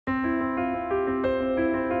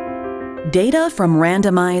Data from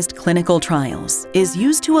randomized clinical trials is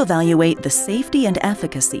used to evaluate the safety and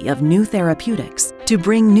efficacy of new therapeutics to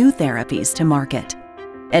bring new therapies to market.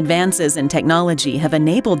 Advances in technology have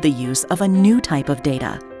enabled the use of a new type of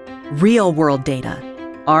data, real-world data,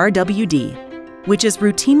 RWD, which is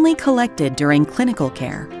routinely collected during clinical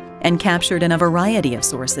care and captured in a variety of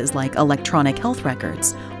sources like electronic health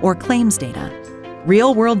records or claims data.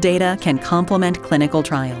 Real-world data can complement clinical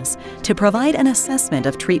trials to provide an assessment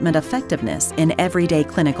of treatment effectiveness in everyday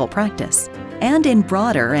clinical practice and in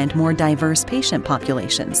broader and more diverse patient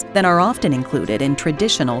populations than are often included in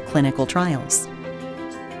traditional clinical trials.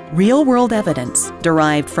 Real-world evidence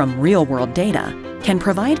derived from real-world data can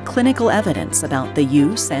provide clinical evidence about the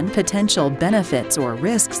use and potential benefits or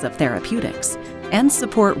risks of therapeutics and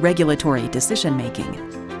support regulatory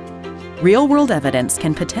decision-making. Real-world evidence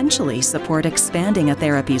can potentially support expanding a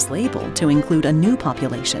therapy's label to include a new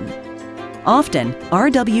population. Often,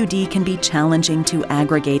 RWD can be challenging to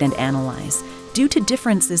aggregate and analyze due to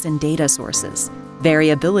differences in data sources,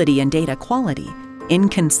 variability in data quality,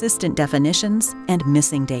 inconsistent definitions, and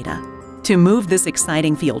missing data. To move this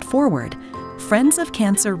exciting field forward, Friends of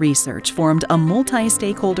Cancer Research formed a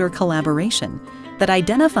multi-stakeholder collaboration that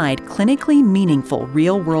identified clinically meaningful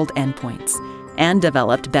real-world endpoints and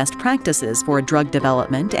developed best practices for drug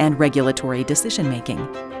development and regulatory decision-making.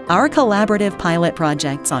 Our collaborative pilot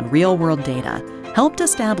projects on real-world data helped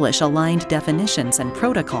establish aligned definitions and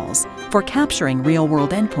protocols for capturing real-world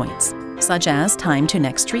endpoints, such as time to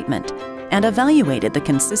next treatment, and evaluated the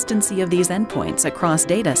consistency of these endpoints across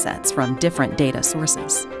data sets from different data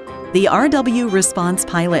sources. The RW Response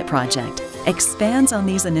Pilot Project expands on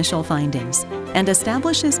these initial findings and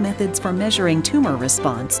establishes methods for measuring tumor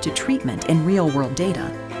response to treatment in real-world data.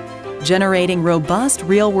 Generating robust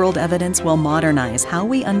real-world evidence will modernize how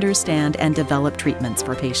we understand and develop treatments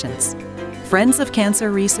for patients. Friends of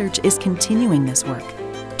Cancer Research is continuing this work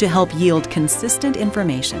to help yield consistent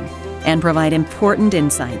information and provide important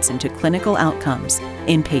insights into clinical outcomes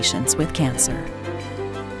in patients with cancer.